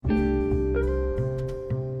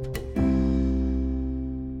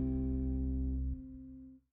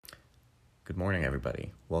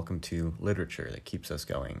everybody. Welcome to Literature That Keeps Us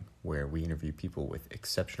Going, where we interview people with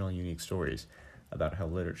exceptional, unique stories about how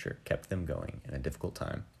literature kept them going in a difficult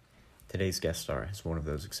time. Today's guest star has one of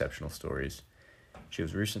those exceptional stories. She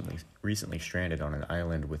was recently stranded on an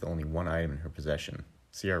island with only one item in her possession.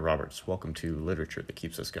 Sierra Roberts, welcome to Literature That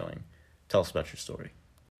Keeps Us Going. Tell us about your story.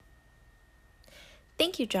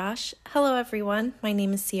 Thank you, Josh. Hello, everyone. My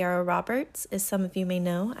name is Sierra Roberts. As some of you may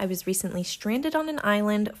know, I was recently stranded on an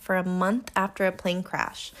island for a month after a plane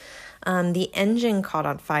crash. The engine caught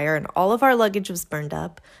on fire and all of our luggage was burned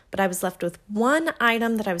up, but I was left with one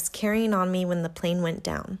item that I was carrying on me when the plane went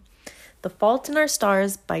down. The Fault in Our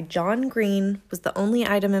Stars by John Green was the only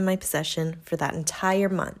item in my possession for that entire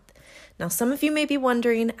month. Now, some of you may be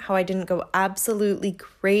wondering how I didn't go absolutely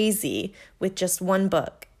crazy with just one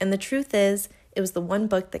book, and the truth is, it was the one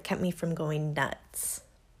book that kept me from going nuts.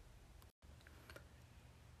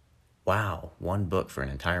 Wow, one book for an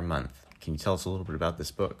entire month. Can you tell us a little bit about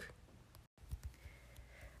this book?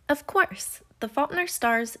 Of course. The Fault in Our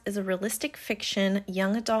Stars is a realistic fiction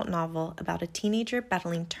young adult novel about a teenager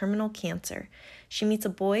battling terminal cancer. She meets a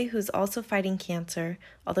boy who's also fighting cancer,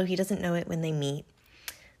 although he doesn't know it when they meet.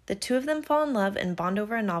 The two of them fall in love and bond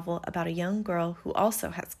over a novel about a young girl who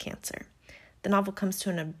also has cancer. The novel comes to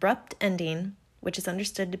an abrupt ending, which is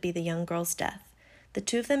understood to be the young girl's death. The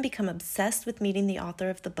two of them become obsessed with meeting the author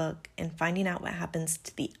of the book and finding out what happens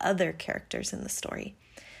to the other characters in the story.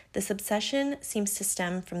 This obsession seems to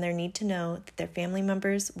stem from their need to know that their family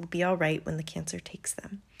members will be all right when the cancer takes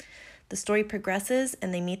them. The story progresses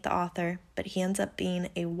and they meet the author, but he ends up being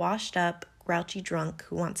a washed-up, grouchy drunk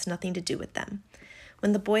who wants nothing to do with them.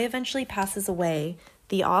 When the boy eventually passes away,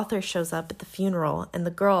 the author shows up at the funeral, and the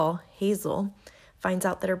girl, Hazel, finds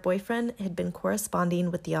out that her boyfriend had been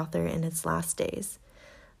corresponding with the author in his last days.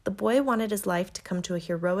 The boy wanted his life to come to a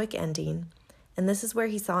heroic ending, and this is where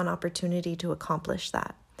he saw an opportunity to accomplish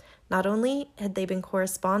that. Not only had they been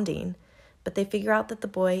corresponding, but they figure out that the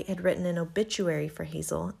boy had written an obituary for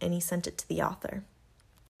Hazel, and he sent it to the author.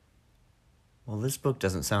 Well, this book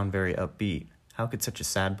doesn't sound very upbeat. How could such a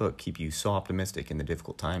sad book keep you so optimistic in the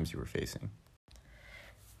difficult times you were facing?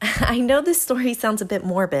 I know this story sounds a bit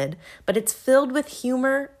morbid, but it's filled with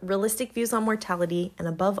humor, realistic views on mortality, and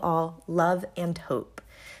above all, love and hope.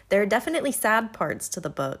 There are definitely sad parts to the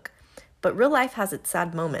book, but real life has its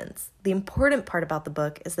sad moments. The important part about the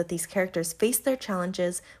book is that these characters faced their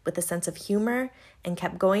challenges with a sense of humor and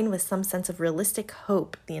kept going with some sense of realistic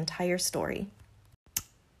hope the entire story.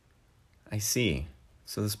 I see.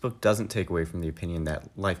 So this book doesn't take away from the opinion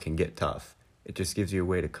that life can get tough. It just gives you a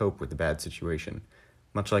way to cope with the bad situation,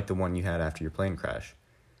 much like the one you had after your plane crash.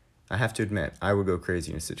 I have to admit, I would go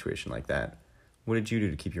crazy in a situation like that. What did you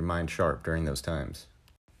do to keep your mind sharp during those times?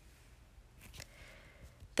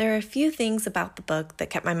 There are a few things about the book that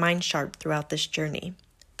kept my mind sharp throughout this journey.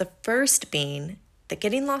 The first being that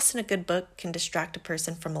getting lost in a good book can distract a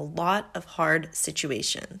person from a lot of hard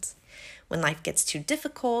situations. When life gets too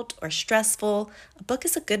difficult or stressful, a book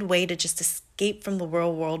is a good way to just escape from the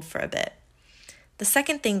real world for a bit. The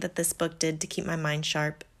second thing that this book did to keep my mind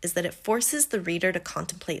sharp is that it forces the reader to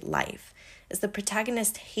contemplate life. As the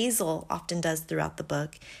protagonist Hazel often does throughout the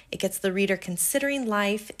book, it gets the reader considering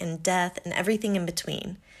life and death and everything in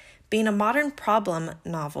between. Being a modern problem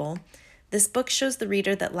novel, this book shows the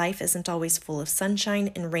reader that life isn't always full of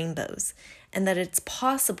sunshine and rainbows, and that it's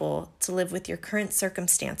possible to live with your current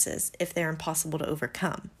circumstances if they're impossible to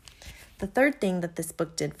overcome. The third thing that this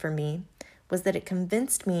book did for me was that it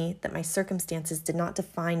convinced me that my circumstances did not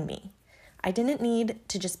define me. I didn't need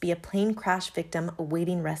to just be a plane crash victim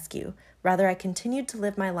awaiting rescue. Rather, I continued to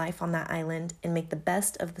live my life on that island and make the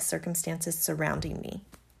best of the circumstances surrounding me.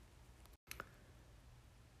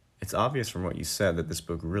 It's obvious from what you said that this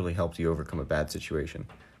book really helped you overcome a bad situation.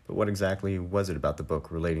 But what exactly was it about the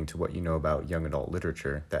book relating to what you know about young adult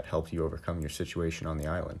literature that helped you overcome your situation on the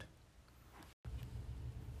island?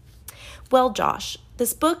 Well, Josh,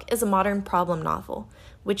 this book is a modern problem novel,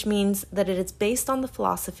 which means that it is based on the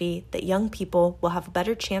philosophy that young people will have a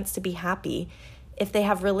better chance to be happy if they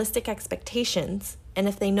have realistic expectations and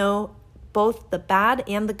if they know both the bad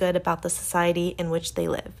and the good about the society in which they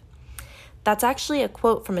live. That's actually a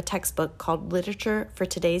quote from a textbook called Literature for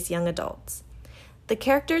Today's Young Adults. The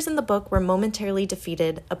characters in the book were momentarily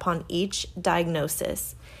defeated upon each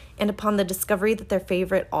diagnosis and upon the discovery that their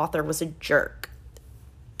favorite author was a jerk.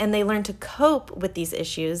 And they learned to cope with these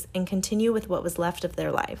issues and continue with what was left of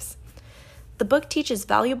their lives. The book teaches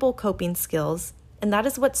valuable coping skills, and that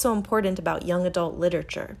is what's so important about young adult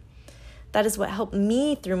literature. That is what helped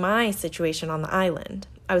me through my situation on the island.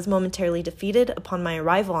 I was momentarily defeated upon my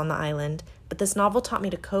arrival on the island, but this novel taught me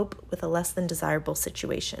to cope with a less than desirable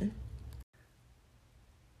situation.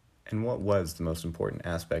 And what was the most important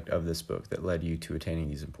aspect of this book that led you to attaining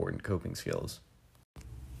these important coping skills?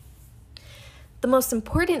 The most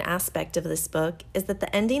important aspect of this book is that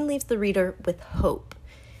the ending leaves the reader with hope.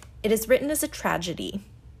 It is written as a tragedy.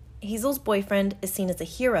 Hazel's boyfriend is seen as a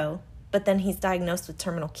hero, but then he's diagnosed with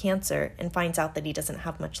terminal cancer and finds out that he doesn't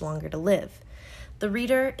have much longer to live. The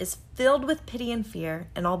reader is filled with pity and fear,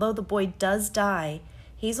 and although the boy does die,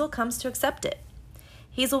 Hazel comes to accept it.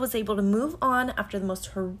 Hazel was able to move on after the most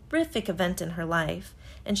horrific event in her life,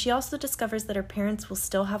 and she also discovers that her parents will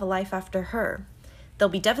still have a life after her. They'll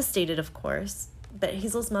be devastated, of course, but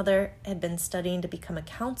Hazel's mother had been studying to become a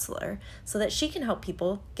counselor so that she can help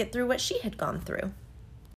people get through what she had gone through.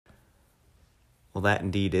 Well, that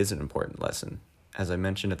indeed is an important lesson. As I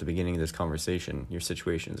mentioned at the beginning of this conversation, your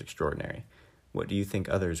situation is extraordinary. What do you think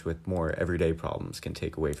others with more everyday problems can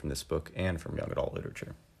take away from this book and from young adult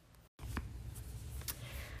literature?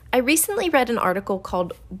 I recently read an article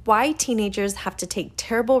called Why Teenagers Have to Take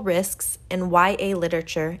Terrible Risks in YA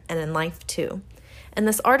Literature and in Life Too. In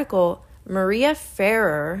this article, Maria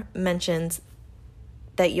Ferrer mentions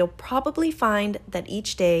that you'll probably find that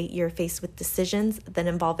each day you're faced with decisions that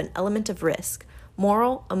involve an element of risk,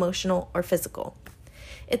 moral, emotional, or physical.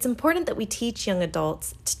 It's important that we teach young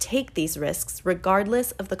adults to take these risks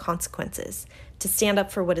regardless of the consequences, to stand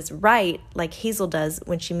up for what is right, like Hazel does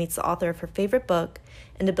when she meets the author of her favorite book,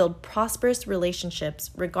 and to build prosperous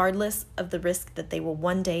relationships regardless of the risk that they will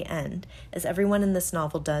one day end, as everyone in this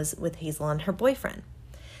novel does with Hazel and her boyfriend.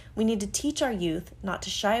 We need to teach our youth not to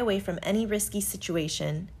shy away from any risky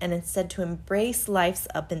situation and instead to embrace life's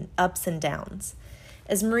ups and downs.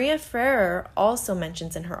 As Maria Ferrer also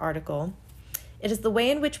mentions in her article, it is the way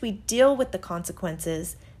in which we deal with the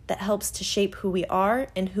consequences that helps to shape who we are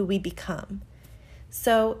and who we become.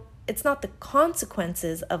 So it's not the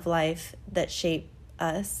consequences of life that shape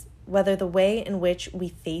us, whether the way in which we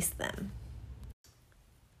face them.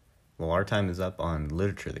 Well, our time is up on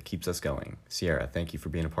literature that keeps us going. Sierra, thank you for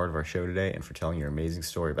being a part of our show today and for telling your amazing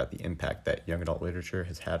story about the impact that young adult literature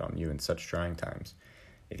has had on you in such trying times.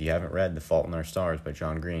 If you haven't read The Fault in Our Stars by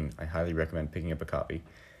John Green, I highly recommend picking up a copy.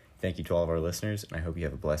 Thank you to all of our listeners, and I hope you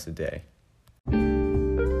have a blessed day.